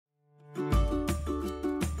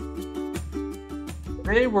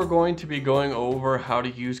Today we're going to be going over how to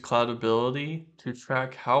use Cloudability to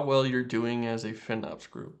track how well you're doing as a FinOps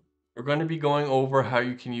group. We're going to be going over how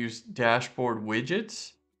you can use dashboard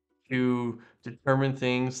widgets to determine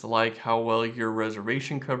things like how well your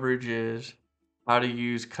reservation coverage is, how to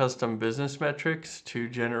use custom business metrics to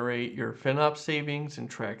generate your FinOps savings and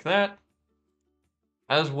track that,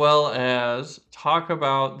 as well as talk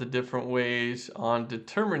about the different ways on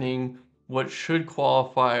determining what should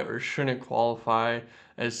qualify or shouldn't qualify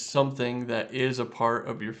as something that is a part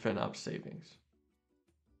of your FinOps savings.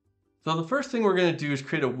 So the first thing we're going to do is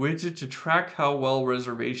create a widget to track how well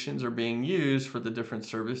reservations are being used for the different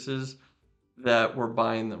services that we're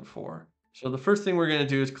buying them for. So the first thing we're going to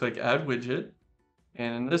do is click Add Widget.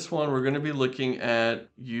 And in this one, we're going to be looking at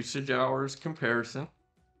usage hours comparison.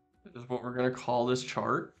 This is what we're going to call this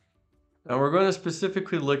chart. Now we're going to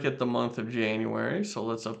specifically look at the month of January, so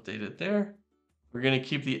let's update it there. We're going to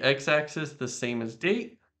keep the x-axis the same as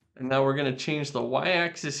date, and now we're going to change the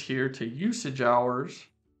y-axis here to usage hours,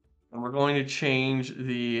 and we're going to change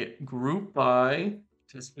the group by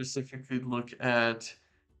to specifically look at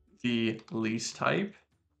the lease type,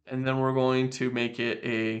 and then we're going to make it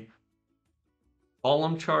a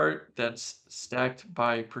column chart that's stacked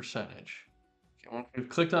by percentage. Okay, once we've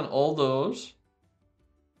clicked on all those,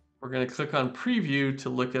 we're going to click on preview to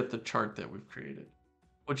look at the chart that we've created.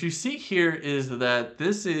 What you see here is that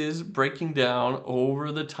this is breaking down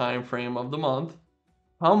over the time frame of the month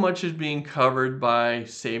how much is being covered by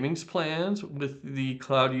savings plans with the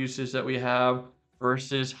cloud usage that we have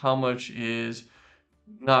versus how much is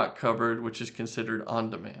not covered, which is considered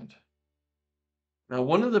on demand. Now,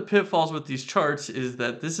 one of the pitfalls with these charts is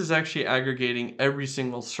that this is actually aggregating every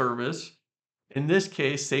single service. In this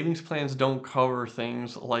case, savings plans don't cover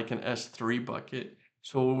things like an S3 bucket.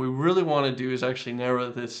 So what we really want to do is actually narrow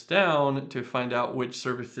this down to find out which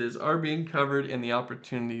services are being covered and the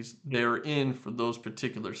opportunities they're in for those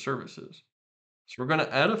particular services. So we're going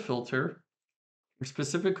to add a filter. We're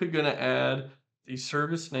specifically going to add the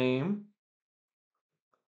service name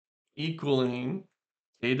equaling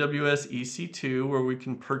AWS EC2, where we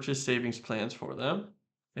can purchase savings plans for them.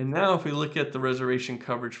 And now if we look at the reservation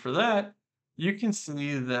coverage for that, you can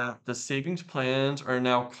see that the savings plans are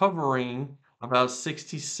now covering about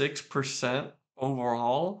 66%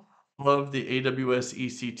 overall of the AWS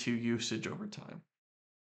EC2 usage over time.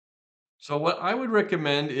 So what I would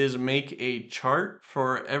recommend is make a chart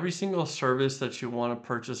for every single service that you want to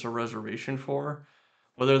purchase a reservation for,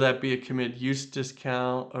 whether that be a committed use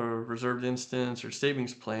discount or reserved instance or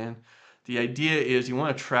savings plan. The idea is you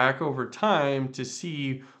want to track over time to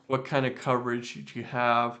see what kind of coverage you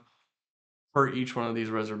have for each one of these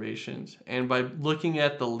reservations. And by looking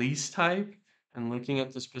at the lease type and looking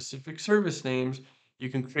at the specific service names, you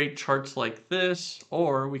can create charts like this,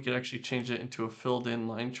 or we could actually change it into a filled in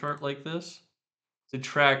line chart like this to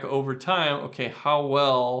track over time, okay, how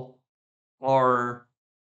well are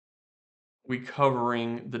we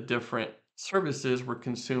covering the different services we're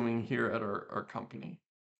consuming here at our company.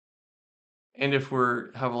 And if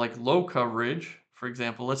we're have like low coverage, for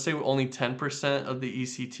example, let's say only 10% of the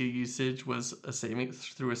EC2 usage was a savings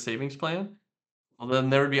through a savings plan. Well,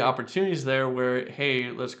 then there would be opportunities there where,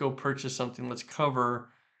 hey, let's go purchase something, let's cover,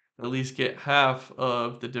 at least get half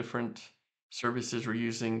of the different services we're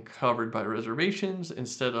using covered by reservations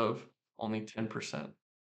instead of only 10%.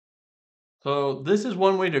 So this is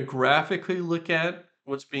one way to graphically look at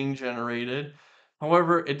what's being generated.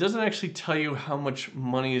 However, it doesn't actually tell you how much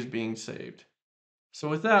money is being saved. So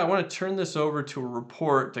with that, I want to turn this over to a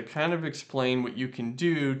report to kind of explain what you can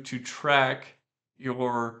do to track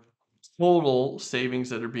your total savings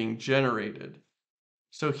that are being generated.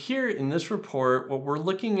 So here in this report, what we're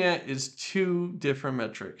looking at is two different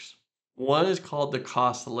metrics. One is called the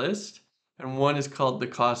cost list, and one is called the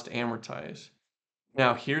cost amortized.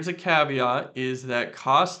 Now, here's a caveat is that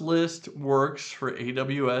cost list works for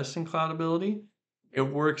AWS and Cloudability. It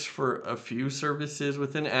works for a few services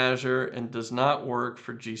within Azure and does not work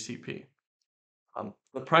for GCP.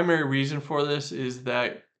 The primary reason for this is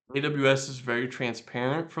that AWS is very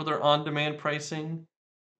transparent for their on-demand pricing,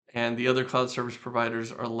 and the other cloud service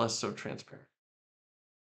providers are less so transparent.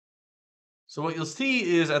 So what you'll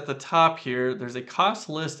see is at the top here, there's a cost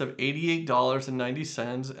list of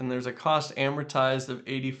 $88.90, and there's a cost amortized of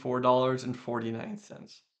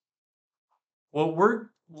 $84.49. What we're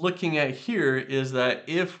looking at here is that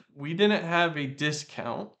if we didn't have a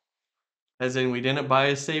discount, as in we didn't buy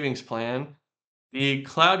a savings plan, the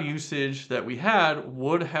cloud usage that we had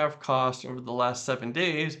would have cost over the last 7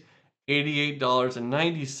 days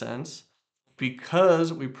 $88.90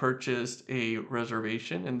 because we purchased a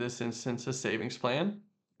reservation, in this instance, a savings plan.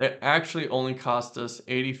 It actually only cost us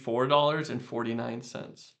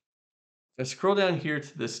 $84.49. I scroll down here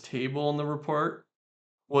to this table in the report.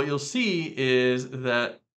 What you'll see is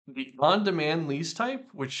that the on-demand lease type,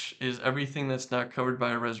 which is everything that's not covered by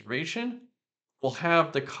a reservation, will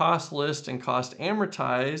have the cost list and cost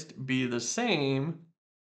amortized be the same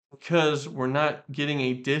because we're not getting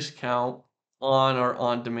a discount on our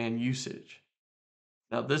on-demand usage.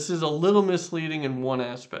 Now, this is a little misleading in one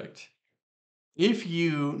aspect. If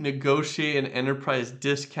you negotiate an enterprise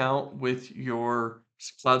discount with your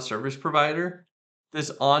cloud service provider, this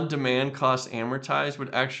on-demand cost amortized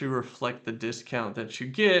would actually reflect the discount that you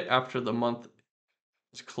get after the month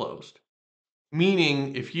is closed.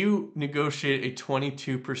 Meaning, if you negotiate a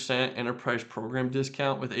 22% enterprise program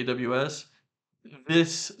discount with AWS,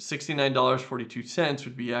 this $69.42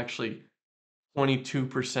 would be actually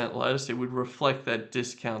 22% less. It would reflect that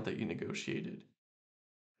discount that you negotiated.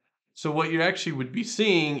 So what you actually would be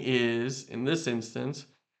seeing is, in this instance,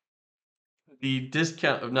 the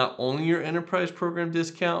discount of not only your enterprise program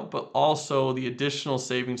discount, but also the additional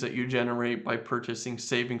savings that you generate by purchasing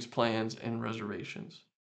savings plans and reservations.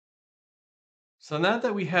 So now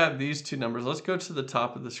that we have these two numbers, let's go to the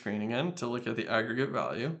top of the screen again to look at the aggregate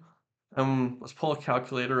value. Let's pull a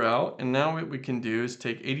calculator out, and now what we can do is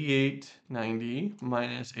take 8890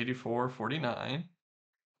 minus 8449.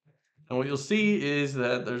 And what you'll see is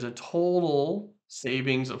that there's a total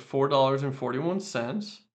savings of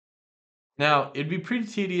 $4.41. Now, it'd be pretty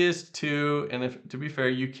tedious to, and if to be fair,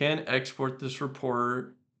 you can export this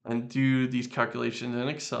report and do these calculations in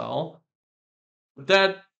Excel, but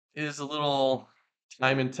that is a little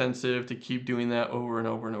time intensive to keep doing that over and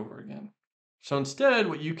over and over again. So instead,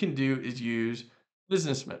 what you can do is use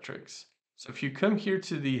business metrics. So if you come here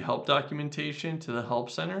to the help documentation, to the help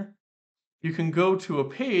center, you can go to a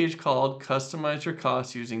page called Customize Your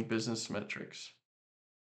Costs Using Business Metrics.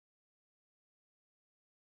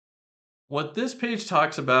 What this page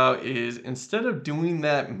talks about is instead of doing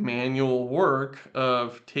that manual work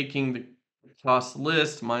of taking the cost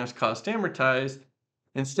list minus cost amortized,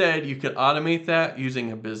 instead you could automate that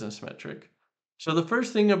using a business metric. So the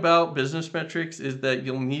first thing about business metrics is that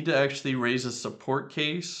you'll need to actually raise a support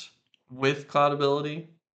case with Cloudability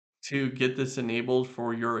to get this enabled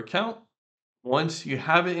for your account. Once you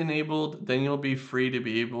have it enabled, then you'll be free to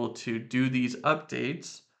be able to do these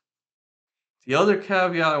updates. The other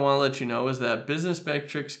caveat I want to let you know is that business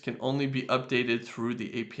metrics can only be updated through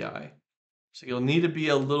the API. So you'll need to be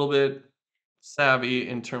a little bit savvy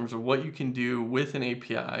in terms of what you can do with an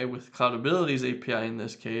API, with Cloudability's API in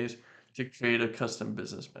this case, to create a custom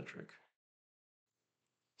business metric.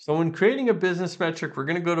 So when creating a business metric, we're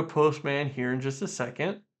going to go to Postman here in just a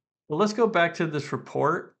second. But let's go back to this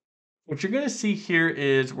report. What you're going to see here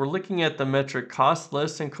is we're looking at the metric cost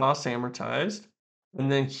list and cost amortized.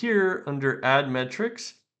 And then here under add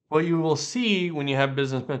metrics, what you will see when you have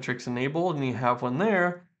business metrics enabled and you have one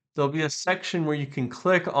there, there'll be a section where you can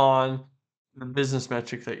click on the business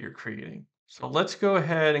metric that you're creating. So let's go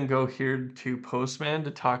ahead and go here to Postman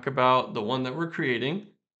to talk about the one that we're creating.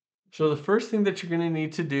 So the first thing that you're going to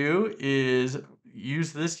need to do is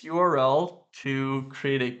use this URL to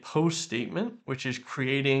create a post statement, which is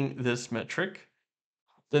creating this metric.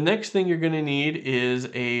 The next thing you're going to need is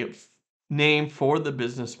a name for the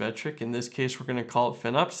business metric. In this case, we're going to call it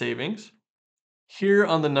FinOps savings. Here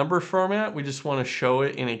on the number format, we just want to show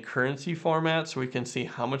it in a currency format so we can see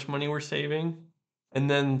how much money we're saving. And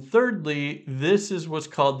then thirdly, this is what's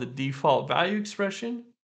called the default value expression,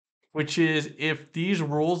 which is if these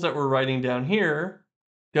rules that we're writing down here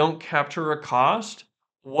don't capture a cost,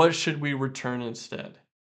 what should we return instead?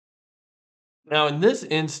 Now, in this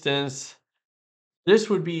instance, this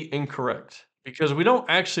would be incorrect because we don't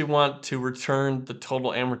actually want to return the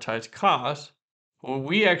total amortized cost. What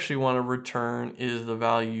we actually want to return is the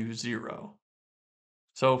value 0.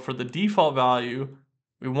 So for the default value,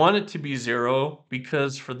 we want it to be 0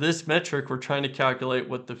 because for this metric, we're trying to calculate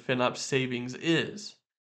what the FinOps savings is.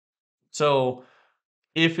 So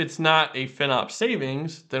if it's not a FinOps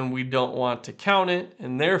savings, then we don't want to count it,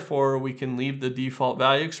 and therefore we can leave the default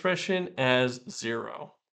value expression as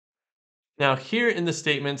 0. Now here in the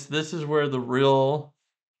statements, this is where the real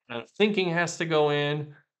kind of thinking has to go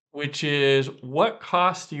in, which is what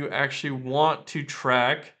cost do you actually want to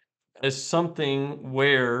track as something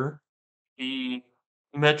where the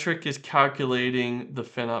metric is calculating the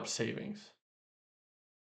FinOps savings.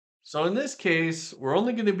 So in this case, we're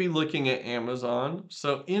only going to be looking at Amazon.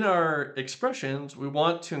 So in our expressions, we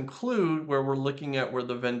want to include where we're looking at where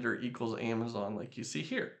the vendor equals Amazon, like you see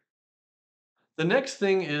here. The next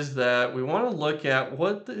thing is that we want to look at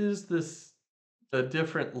what is this the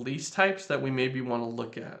different lease types that we maybe want to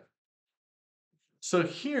look at. So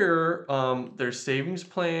here, there's savings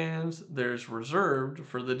plans, there's reserved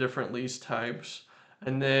for the different lease types,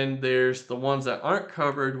 and then there's the ones that aren't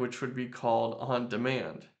covered, which would be called on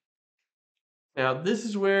demand. Now, this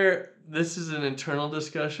is an internal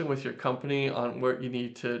discussion with your company on what you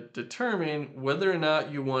need to determine whether or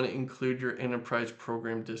not you want to include your enterprise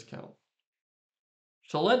program discount.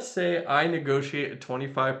 So let's say I negotiate a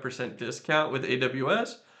 25% discount with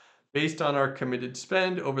AWS based on our committed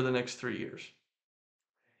spend over the next 3 years.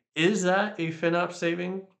 Is that a FinOps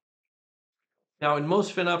saving? Now, in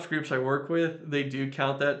most FinOps groups I work with, they do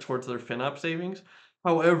count that towards their FinOps savings.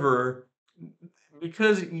 However,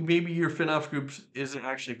 because maybe your FinOps groups isn't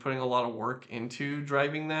actually putting a lot of work into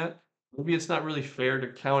driving that, maybe it's not really fair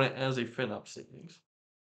to count it as a FinOps savings.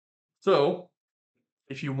 So,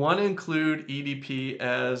 if you want to include EDP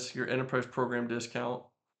as your enterprise program discount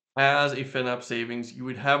as a FinOps savings, you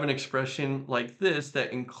would have an expression like this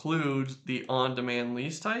that includes the on-demand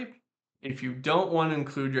lease type. If you don't want to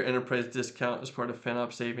include your enterprise discount as part of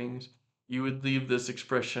FinOps savings, you would leave this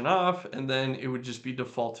expression off and then it would just be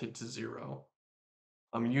defaulted to 0.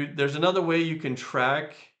 There's another way you can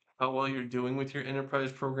track how well you're doing with your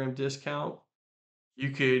enterprise program discount. You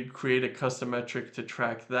could create a custom metric to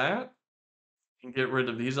track that and get rid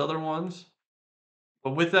of these other ones.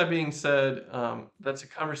 But with that being said, that's a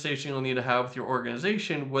conversation you'll need to have with your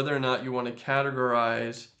organization whether or not you want to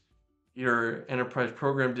categorize your enterprise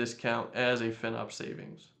program discount as a FinOps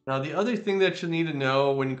savings. Now, the other thing that you'll need to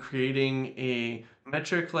know when creating a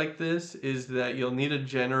metric like this is that you'll need to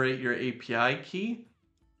generate your API key.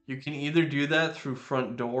 You can either do that through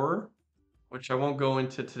front door, which I won't go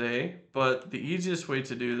into today, but the easiest way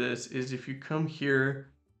to do this is if you come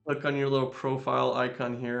here, click on your little profile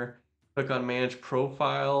icon here, click on manage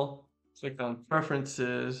profile, click on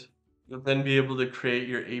preferences, you'll then be able to create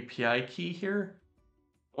your API key here.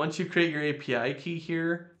 Once you create your API key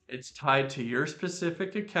here, it's tied to your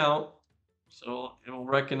specific account. So it will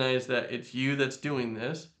recognize that it's you that's doing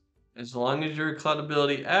this. As long as you're a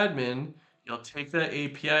Cloudability admin, you'll take that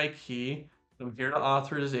API key from here to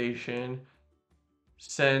authorization,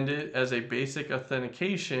 send it as a basic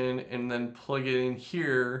authentication, and then plug it in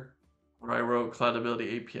here where I wrote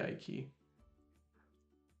Cloudability API key.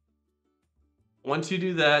 Once you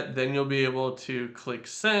do that, then you'll be able to click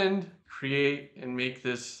send, create, and make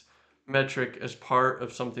this metric as part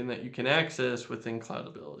of something that you can access within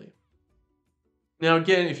Cloudability. Now,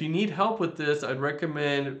 again, if you need help with this, I'd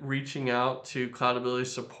recommend reaching out to Cloudability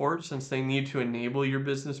support since they need to enable your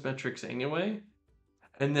business metrics anyway.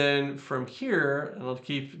 And then from here, and I'll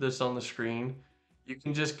keep this on the screen, you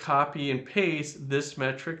can just copy and paste this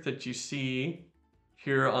metric that you see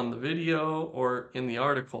here on the video or in the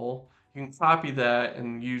article. You can copy that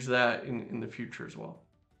and use that in the future as well.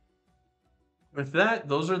 With that,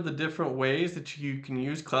 those are the different ways that you can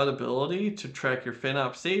use Cloudability to track your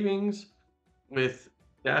FinOps savings with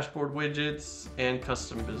dashboard widgets and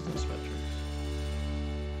custom business metrics.